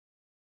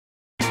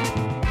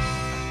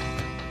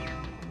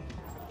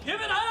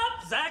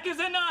Zack is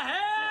in the house!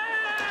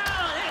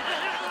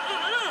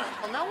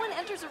 Well, no one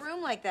enters a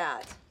room like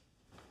that.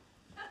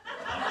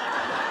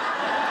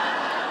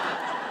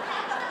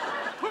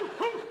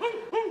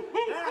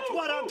 That's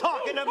what I'm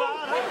talking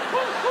about.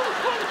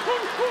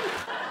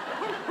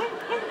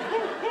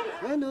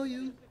 I know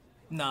you.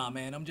 Nah,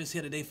 man, I'm just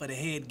here today for the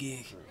head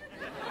gig.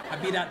 I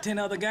beat out 10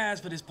 other guys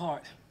for this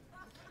part.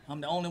 I'm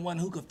the only one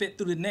who could fit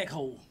through the neck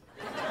hole.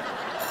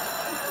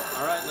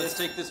 All right, let's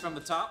take this from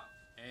the top,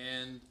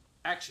 and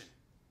action.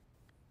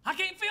 I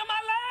can't feel my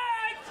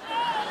legs!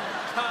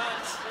 Oh.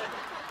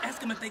 Cut. Ask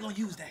them if they gonna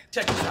use that.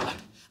 Check this out.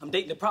 I'm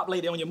dating the prop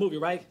lady on your movie,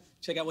 right?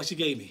 Check out what she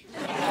gave me.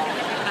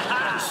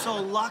 I'm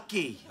so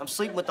lucky. I'm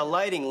sleeping with the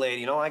lighting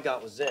lady, and all I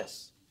got was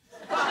this.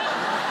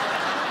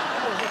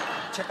 Oh, hey,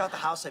 check out the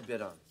house I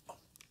bid on.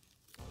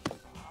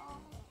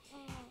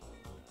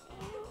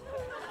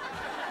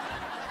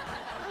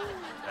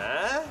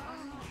 Huh?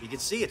 You can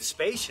see it's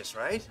spacious,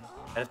 right?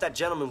 And if that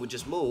gentleman would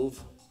just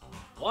move.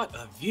 What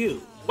a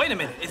view. Wait a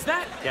minute, is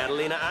that?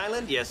 Catalina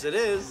Island? Yes, it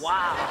is.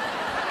 Wow.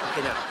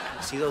 Okay, now,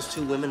 see those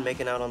two women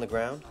making out on the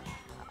ground?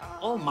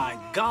 Oh, my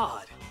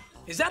God.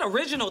 Is that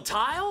original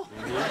tile?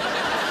 Mm-hmm.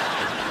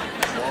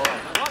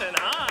 What an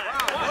eye.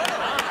 Wow. What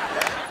an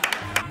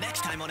eye.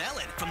 Next time on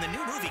Ellen, from the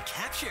new movie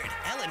Captured,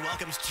 Ellen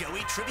welcomes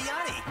Joey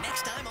Tribbiani.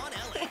 Next time on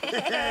Ellen.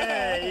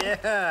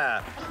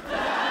 Yeah.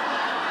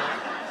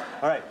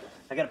 All right,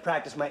 I gotta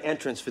practice my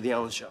entrance for the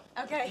Ellen show.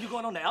 Okay. You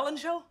going on the Ellen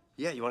show?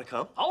 Yeah, you wanna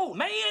come? Oh,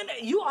 man,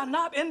 you are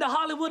not in the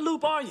Hollywood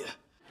loop, are you?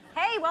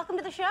 Hey, welcome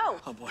to the show.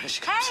 Oh, boy,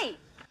 she comes. Hey!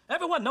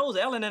 Everyone knows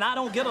Ellen and I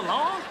don't get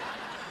along.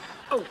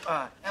 Oh,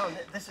 Ellen,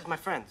 this is my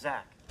friend,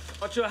 Zack.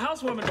 But you're a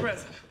housewarming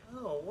present.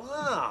 Oh,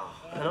 wow.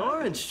 An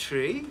orange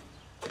tree?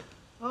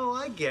 Oh,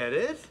 I get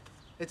it.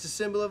 It's a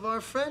symbol of our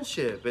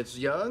friendship. It's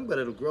young, but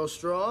it'll grow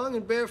strong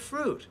and bear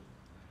fruit.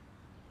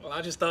 Well,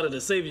 I just thought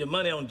it'd save you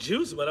money on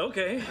juice, but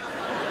okay.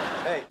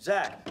 Hey,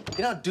 Zack,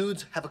 you know how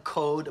dudes have a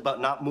code about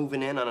not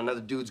moving in on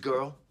another dude's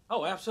girl?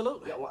 Oh,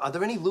 absolutely. Yeah, well, are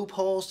there any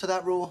loopholes to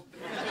that rule?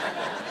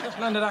 There's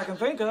none that I can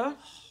think of.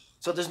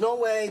 So there's no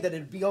way that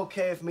it'd be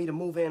okay for me to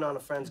move in on a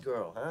friend's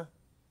girl, huh?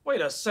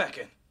 Wait a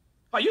second.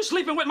 Are you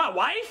sleeping with my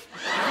wife?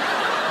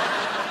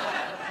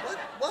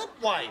 What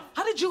wife?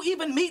 How did you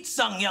even meet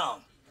Sung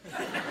Young?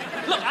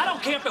 Look, I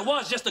don't care if it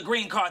was just a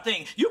green card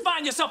thing. You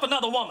find yourself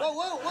another woman.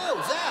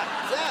 Whoa, Zack,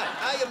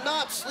 I am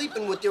not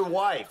sleeping with your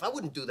wife. I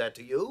wouldn't do that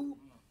to you.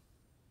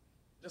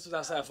 This is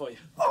outside for you.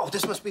 Oh,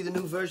 this must be the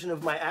new version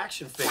of my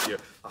action figure.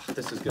 Oh,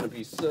 this is gonna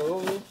be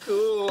so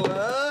cool,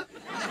 huh?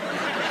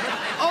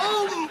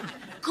 Oh,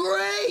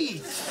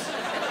 great!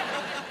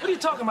 What are you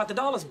talking about? The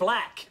doll is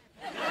black.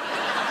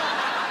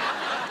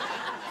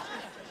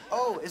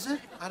 Oh, is it?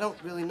 I don't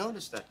really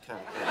notice that kind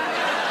of thing.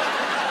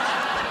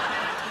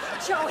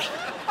 Joey!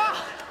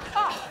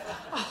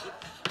 Oh.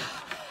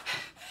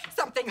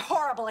 Something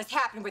horrible has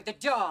happened with the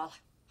doll.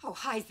 Oh,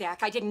 hi,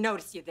 Zack. I didn't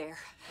notice you there.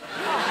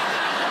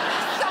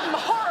 Oh. Something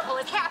horrible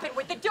has happened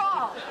with the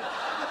doll.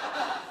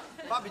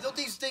 Bobby, don't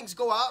these things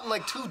go out in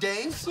like 2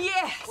 days?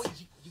 Yes. Well,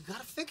 you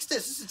gotta fix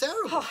this. This is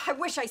terrible. Oh, I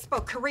wish I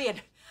spoke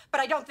Korean,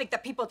 but I don't think the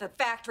people at the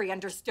factory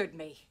understood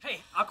me.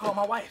 Hey, I'll call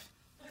my wife.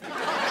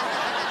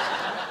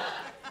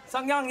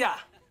 Sung Young ya,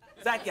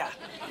 Zack ya.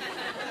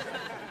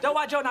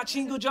 Jowa Jo na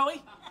chingu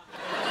Joey?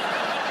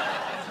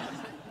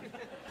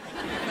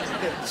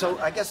 So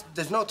I guess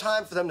there's no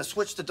time for them to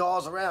switch the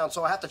dolls around,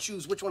 so I have to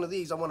choose which one of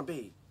these I want to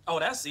be. Oh,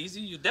 that's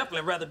easy. You'd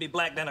definitely rather be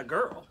black than a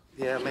girl.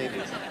 Yeah, maybe.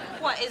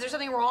 What, is there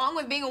something wrong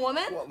with being a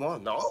woman? Well,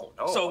 no.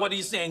 So what are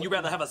you saying? You'd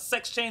rather have a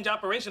sex change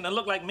operation than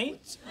look like me?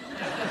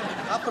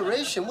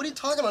 Operation? What are you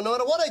talking about? No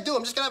matter what I do,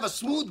 I'm just gonna have a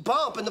smooth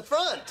bump in the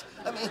front.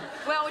 I mean...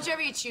 Well,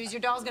 whichever you choose, your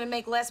doll's gonna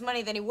make less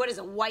money than he would as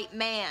a white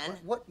man.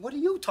 What are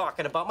you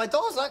talking about? My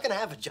doll's not gonna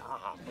have a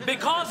job.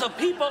 Because of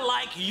people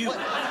like you.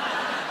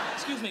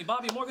 Excuse me,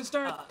 Bobby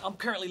Morgenstern? I'm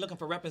currently looking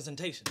for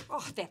representation.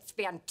 Oh, that's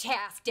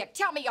fantastic.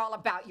 Tell me all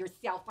about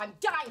yourself. I'm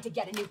dying to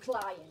get a new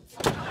client.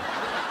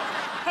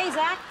 Hey,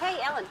 Zack.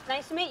 Hey, Ellen.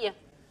 Nice to meet you.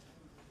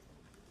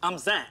 I'm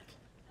Zack.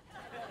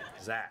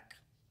 Zack.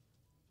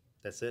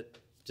 That's it?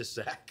 Just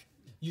Zack?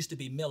 Used to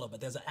be Miller,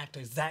 but there's an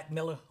actor, Zack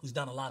Miller, who's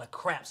done a lot of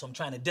crap, so I'm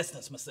trying to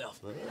distance myself.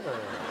 Oh.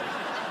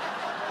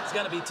 It's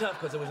gonna be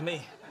tough, because it was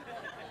me.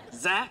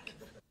 Zack?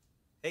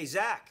 Hey,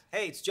 Zack.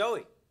 Hey, it's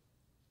Joey.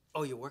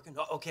 Oh, you're working?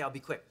 Oh, okay, I'll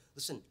be quick.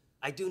 Listen,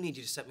 I do need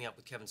you to set me up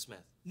with Kevin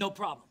Smith. No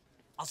problem.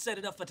 I'll set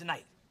it up for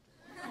tonight.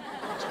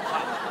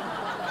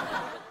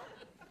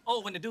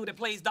 Oh, when the dude that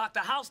plays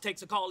Dr. House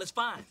takes a call, it's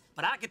fine.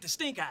 But I get the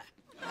stink eye.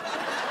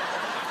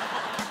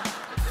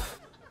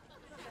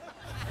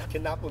 I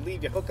cannot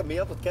believe you're hooking me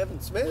up with Kevin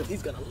Smith.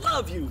 He's gonna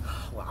love you.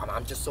 Well,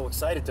 I'm just so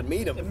excited to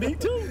meet him. And me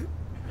too.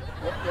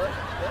 What?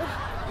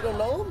 You don't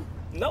know him?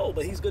 No,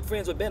 but he's good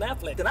friends with Ben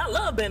Affleck, and I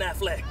love Ben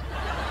Affleck.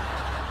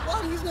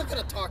 What? He's not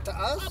gonna talk to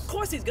us. Of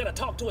course he's gonna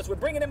talk to us. We're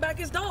bringing him back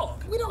his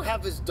dog. We don't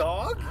have his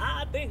dog.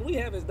 I think we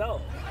have his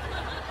dog.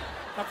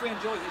 My friend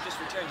Joey has just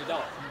returned your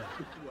dog.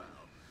 Wow.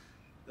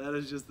 That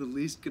is just the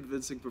least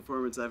convincing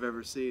performance I've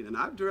ever seen, and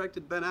I've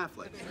directed Ben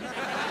Affleck.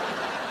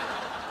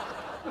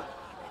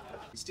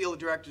 steal the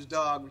director's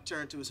dog,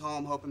 return to his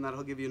home, hoping that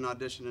he'll give you an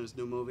audition in his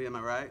new movie. Am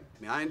I right?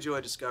 I mean, I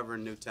enjoy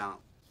discovering new talent.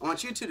 I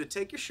want you two to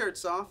take your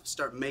shirts off,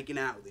 start making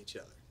out with each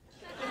other.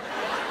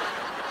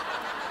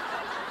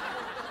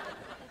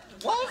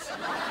 What?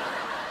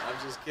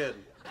 I'm just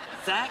kidding.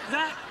 Zack?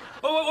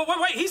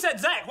 Wait, he said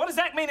Zack. What does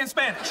Zack mean in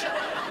Spanish?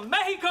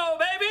 Mexico,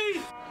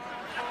 baby!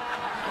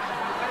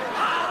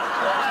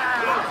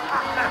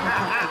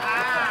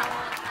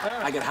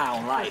 I get high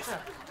on life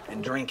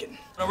and drinking.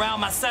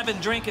 Around my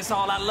 7th drink, it's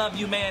all I love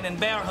you, man, and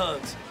bear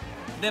hugs.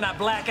 Then I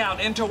black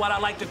out, enter what I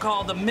like to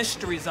call the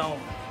mystery zone.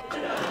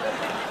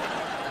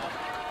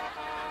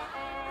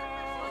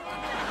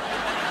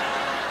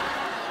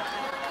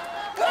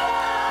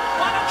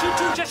 Why don't you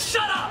two just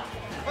shut up?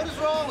 What is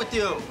wrong with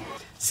you?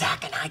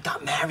 Zack and I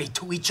got married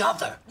to each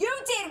other. You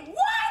did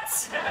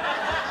what?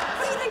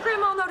 What do you think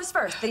Grandma will notice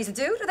first? That he's a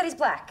dude or that he's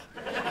black?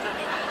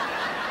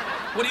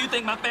 What do you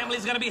think, my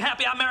family's gonna be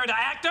happy I married an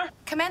actor?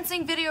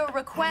 Commencing video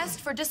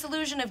request for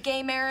dissolution of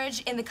gay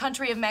marriage in the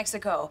country of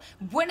Mexico.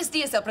 Buenos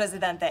dias, el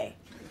presidente.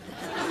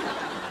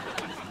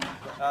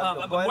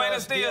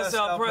 Buenos dias,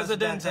 el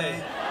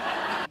presidente.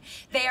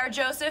 They are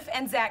Joseph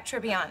and Zack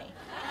Tribbiani.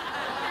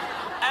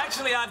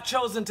 Actually, I've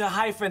chosen to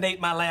hyphenate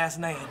my last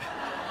name.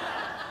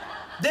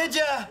 Did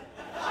ya?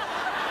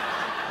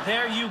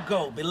 There you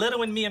go,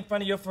 belittling me in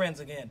front of your friends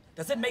again.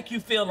 Does it make you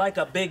feel like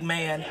a big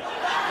man?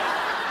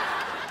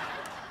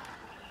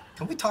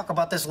 Can we talk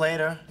about this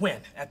later?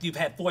 When? After you've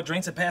had 4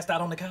 drinks and passed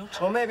out on the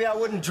couch? Well, maybe I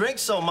wouldn't drink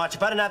so much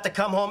if I didn't have to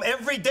come home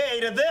every day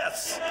to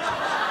this.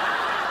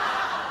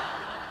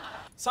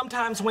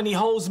 Sometimes when he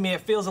holds me,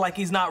 it feels like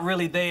he's not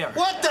really there.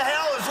 What the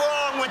hell is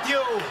wrong with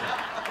you?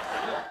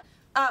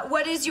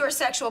 What is your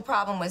sexual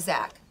problem with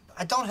Zack?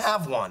 I don't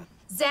have one.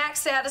 Zack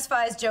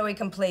satisfies Joey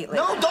completely.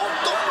 No, don't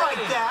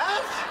write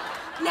that.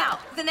 Now,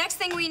 the next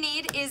thing we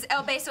need is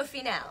El Beso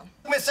Final.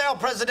 Miss El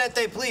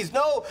Presidente, please,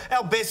 no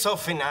El Beso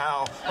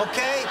Final,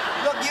 okay?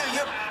 Look,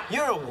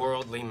 you're a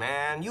worldly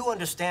man. You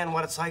understand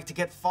what it's like to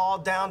get fall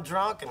down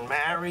drunk and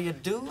marry a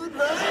dude,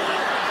 right?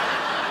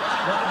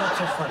 What's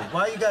so funny?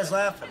 Why are you guys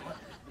laughing?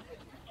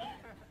 Oh,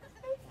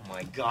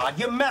 my God,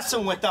 you're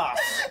messing with us.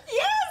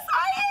 Yes,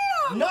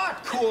 I am!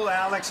 Not cool,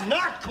 Alex,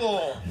 not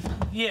cool.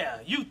 Yeah,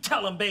 you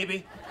tell him,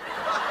 baby.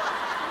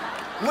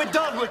 We're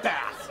done with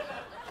that.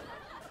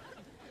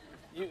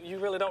 You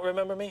really don't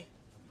remember me?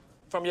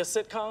 From your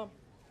sitcom?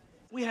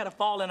 We had a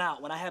falling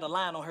out when I had a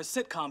line on her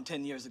sitcom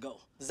 10 years ago.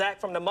 Zack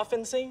from the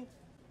muffin scene?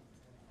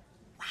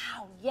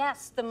 Wow,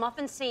 yes, the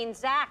muffin scene,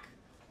 Zack.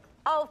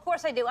 Oh, of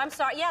course I do. I'm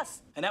sorry,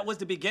 yes. And that was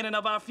the beginning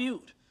of our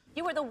feud.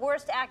 You were the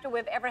worst actor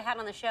we've ever had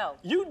on the show.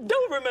 You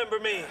do remember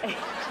me.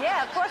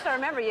 Yeah, of course I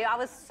remember you. I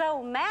was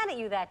so mad at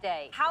you that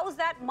day. How's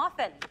that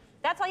muffin?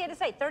 That's all you had to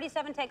say.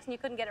 37 takes and you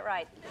couldn't get it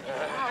right.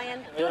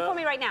 Ryan, do it for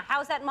me right now.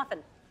 How's that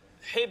muffin?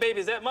 Hey, baby,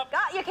 is that muffin?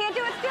 God, you can't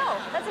do it still.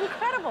 That's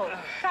incredible.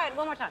 Try it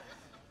one more time.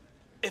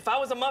 If I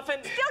was a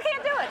muffin... Still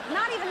can't do it.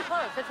 Not even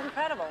close. It's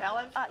incredible.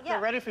 Ellen, yeah.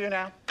 we're ready for you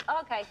now.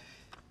 Okay.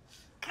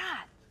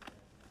 God.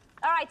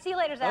 All right, see you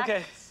later, Zack.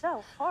 Okay.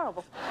 So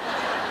horrible.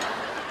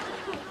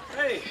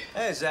 Hey.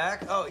 Hey,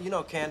 Zack. Oh, you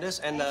know Candace,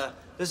 and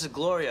this is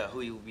Gloria,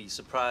 who you'll be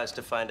surprised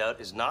to find out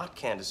is not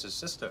Candace's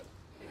sister.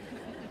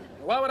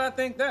 Why would I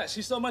think that?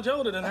 She's so much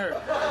older than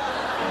her.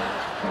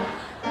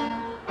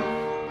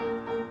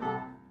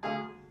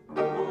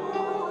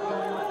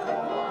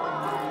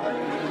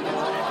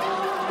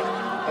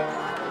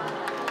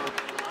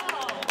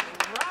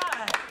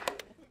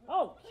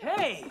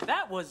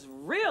 That was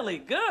really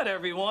good,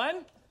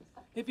 everyone.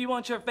 If you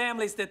want your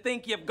families to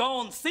think you've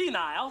gone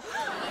senile.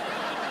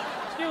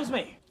 Excuse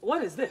me,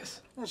 what is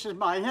this? This is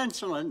my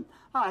insulin.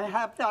 I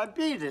have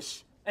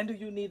diabetes. And do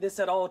you need this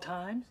at all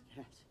times?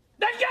 Yes.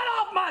 Then get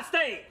off my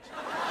stage!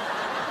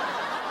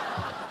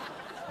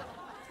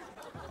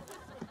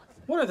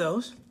 What are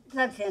those?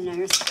 Blood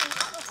thinners.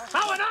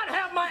 I will not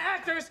have my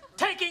actors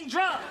taking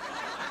drugs.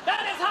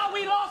 That is how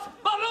we lost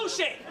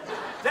Belushi.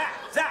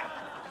 Zack!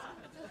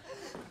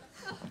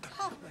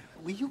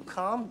 Will you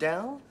calm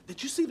down?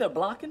 Did you see they're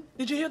blocking?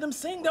 Did you hear them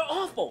sing? They're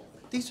awful.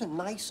 These are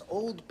nice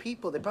old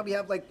people. They probably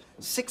have like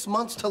 6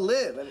 months to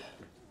live. And...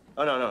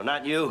 Oh, no,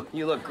 not you.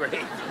 You look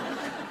great.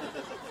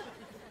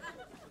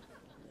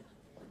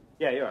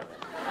 Yeah, you are.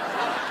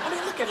 I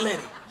mean, look at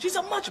Letty. She's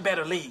a much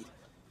better lead.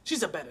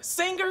 She's a better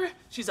singer.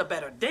 She's a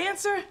better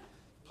dancer.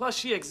 Plus,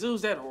 she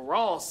exudes that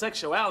raw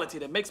sexuality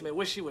that makes me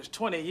wish she was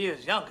 20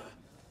 years younger.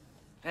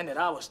 And that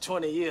I was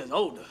 20 years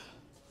older.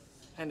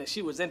 And that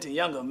she was into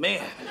younger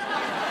men.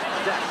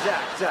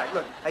 Zack,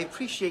 look, I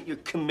appreciate your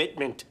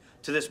commitment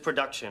to this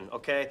production,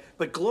 okay?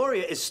 But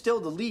Gloria is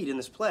still the lead in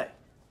this play.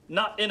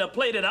 Not in a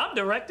play that I'm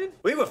directing.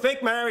 We were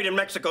fake married in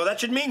Mexico. That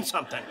should mean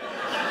something.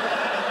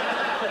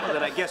 Well,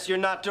 then I guess you're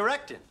not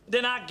directing.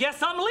 Then I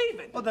guess I'm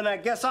leaving. Well, then I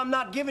guess I'm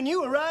not giving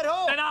you a ride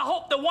home. And I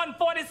hope the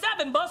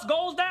 147 bus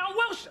goes down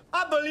Wilshire.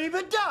 I believe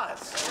it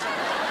does.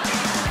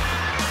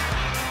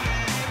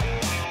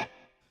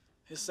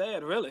 It's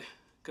sad, really.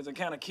 Because it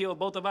kind of killed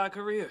both of our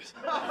careers.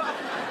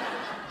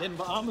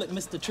 Denver omelet,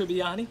 Mr.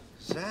 Tribbiani.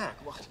 Zack,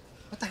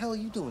 What the hell are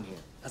you doing here?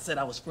 I said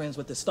I was friends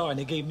with the star and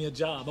they gave me a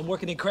job. I'm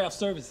working in craft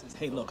services.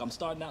 Hey, look, I'm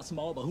starting out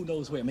small, but who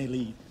knows where it may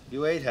lead.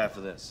 You ate half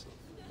of this.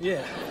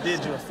 Yeah,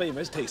 did you a favor.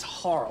 It tastes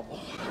horrible.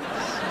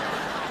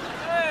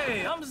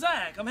 Hey, I'm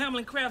Zack. I'm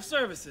handling craft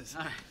services.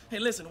 Hi. Hey,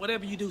 listen,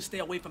 whatever you do, stay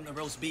away from the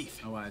roast beef.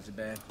 Oh, why is it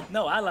bad?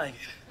 No, I like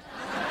it.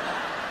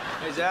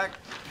 Hey, Zack.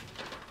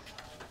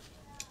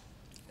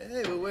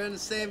 Hey, we're wearing the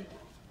same...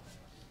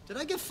 Did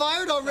I get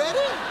fired already?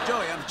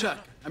 Joey, I'm Chuck.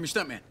 I'm your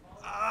stuntman.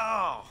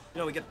 Oh. You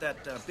know, we got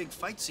that big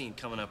fight scene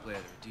coming up later.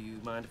 Do you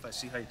mind if I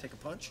see how you take a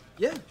punch?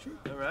 Yeah, sure.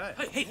 All right.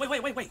 Hey,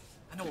 wait.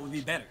 I know what would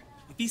be better.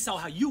 If he saw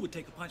how you would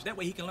take a punch, that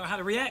way he can learn how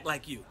to react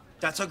like you.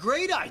 That's a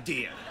great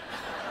idea.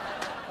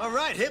 All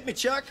right, hit me,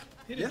 Chuck.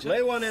 Hit him, Chuck.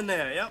 Lay one in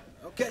there, yep.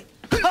 Okay.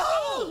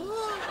 Oh!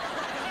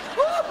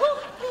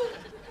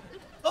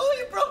 Oh,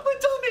 you broke my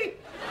tummy!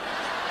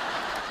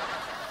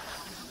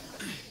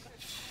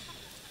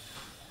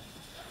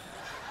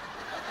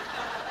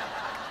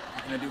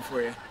 What can I do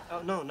for you?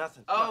 Oh, no,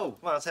 nothing. Oh.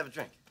 Come on, let's have a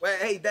drink. Well,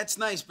 hey, that's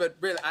nice, but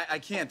really, I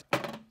can't.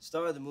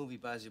 Star of the movie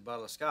buys you a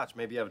bottle of scotch.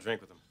 Maybe you have a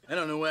drink with him. I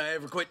don't know when I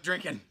ever quit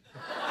drinking.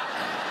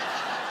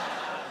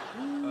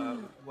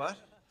 What?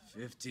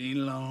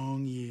 15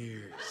 long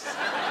years.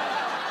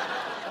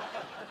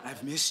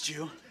 I've missed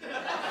you.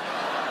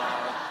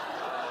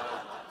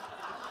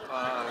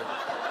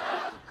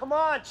 Come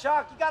on,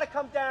 Chuck, you gotta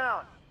come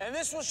down. And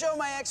this will show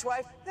my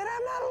ex-wife that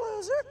I'm not a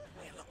loser.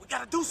 Man, look, we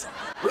gotta do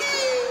something.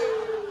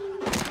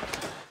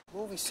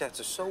 Movie sets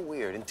are so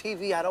weird. In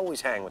TV, I'd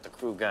always hang with the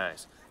crew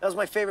guys. That was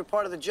my favorite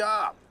part of the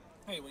job.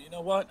 Hey, well, you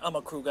know what? I'm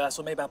a crew guy,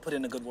 so maybe I'll put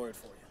in a good word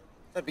for you.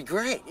 That'd be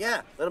great,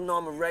 yeah. Let them know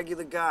I'm a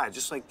regular guy,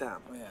 just like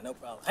them. Oh, yeah, no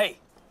problem. Hey,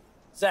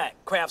 Zack,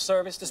 craft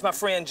service. This is my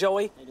friend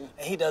Joey.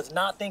 And he does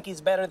not think he's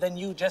better than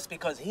you just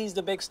because he's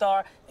the big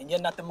star and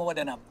you're nothing more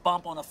than a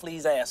bump on a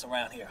flea's ass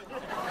around here.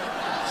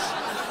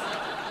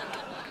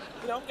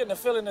 You know, I'm getting a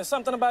feeling there's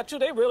something about you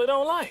they really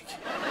don't like.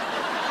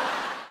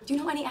 Do you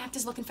know any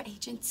actors looking for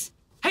agents?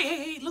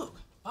 Hey, look.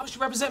 Why would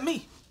you represent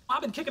me?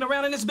 I've been kicking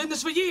around in this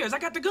business for years. I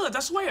got the goods, I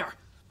swear.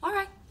 All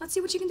right, let's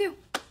see what you can do.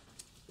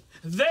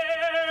 There!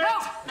 No!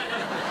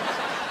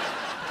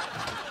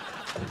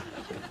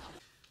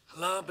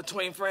 Love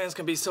between friends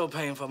can be so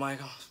painful,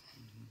 Michael.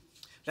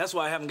 That's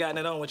why I haven't gotten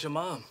it on with your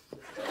mom.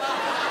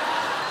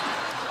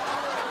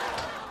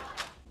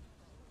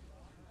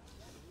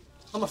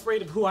 I'm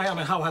afraid of who I am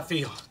and how I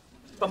feel.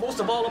 But most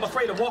of all, I'm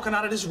afraid of walking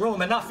out of this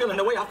room and not feeling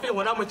the way I feel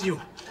when I'm with you.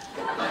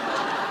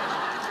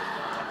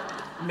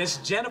 Miss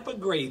Jennifer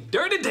Grey,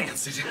 Dirty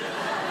Dancing.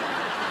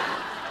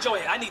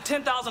 Joey, I need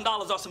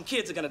 $10,000 or some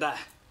kids are gonna die.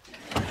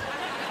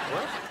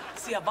 What?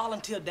 See, I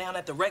volunteered down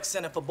at the rec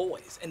center for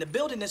boys, and the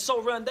building is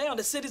so run down,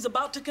 the city's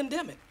about to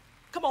condemn it.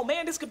 Come on,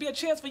 man, this could be a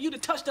chance for you to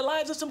touch the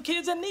lives of some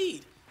kids in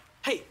need.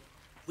 Hey,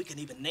 we can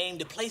even name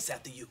the place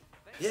after you.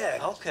 Yeah,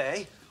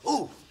 okay.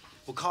 Ooh,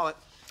 we'll call it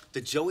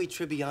the Joey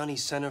Tribbiani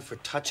Center for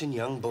Touching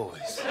Young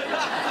Boys.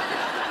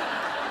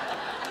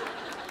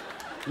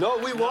 No,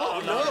 we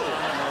won't, no.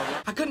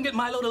 I couldn't get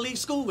Milo to leave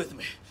school with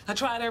me. I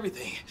tried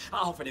everything. I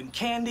offered him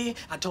candy.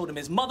 I told him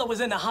his mother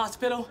was in the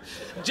hospital.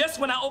 Just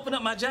when I opened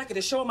up my jacket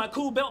to show him my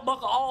cool belt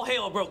buckle, all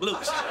hell broke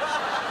loose.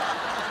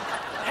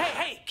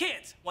 Hey,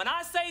 kids, when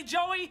I say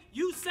Joey,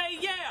 you say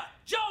yeah.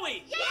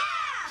 Joey! Yeah!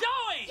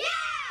 Joey! Yeah!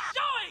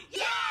 Joey!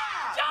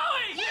 Yeah!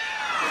 Joey!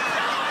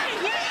 Yeah!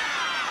 Joey!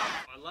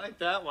 Yeah! I like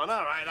that one.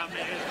 All right, I'm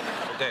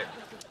in. Okay,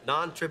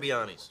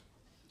 non-Tribbianis.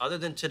 Other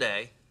than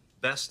today,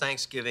 best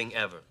Thanksgiving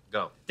ever.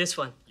 Go. This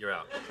one. You're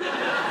out.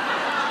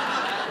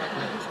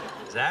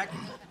 Zack?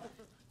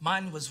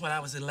 Mine was when I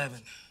was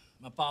 11.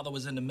 My father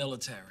was in the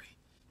military.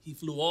 He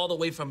flew all the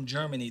way from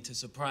Germany to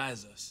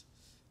surprise us.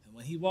 And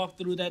when he walked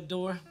through that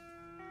door,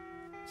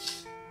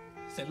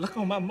 that look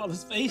on my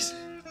mother's face.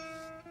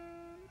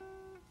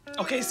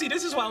 Okay, see,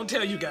 this is why I don't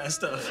tell you guys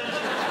stuff.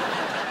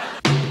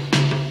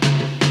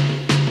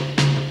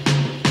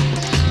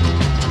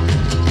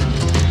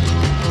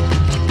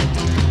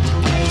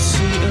 I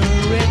see a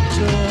red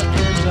door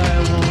and I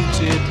want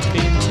it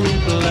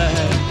painted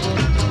black.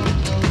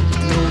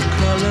 No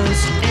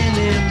colors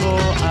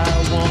anymore, I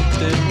want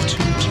them to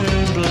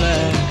turn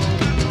black.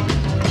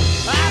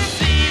 I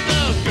see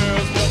the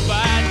girls go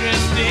by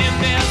dressed in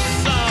their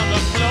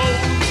summer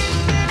clothes.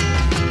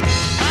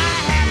 I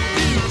have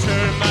to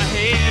turn my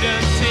head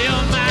until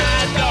my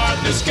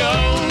darkness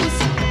goes.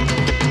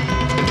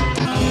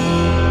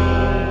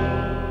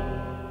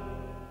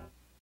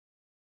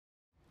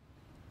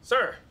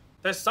 Sir,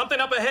 there's something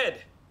up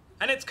ahead,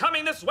 and it's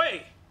coming this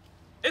way.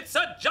 It's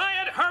a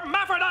giant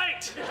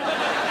hermaphrodite!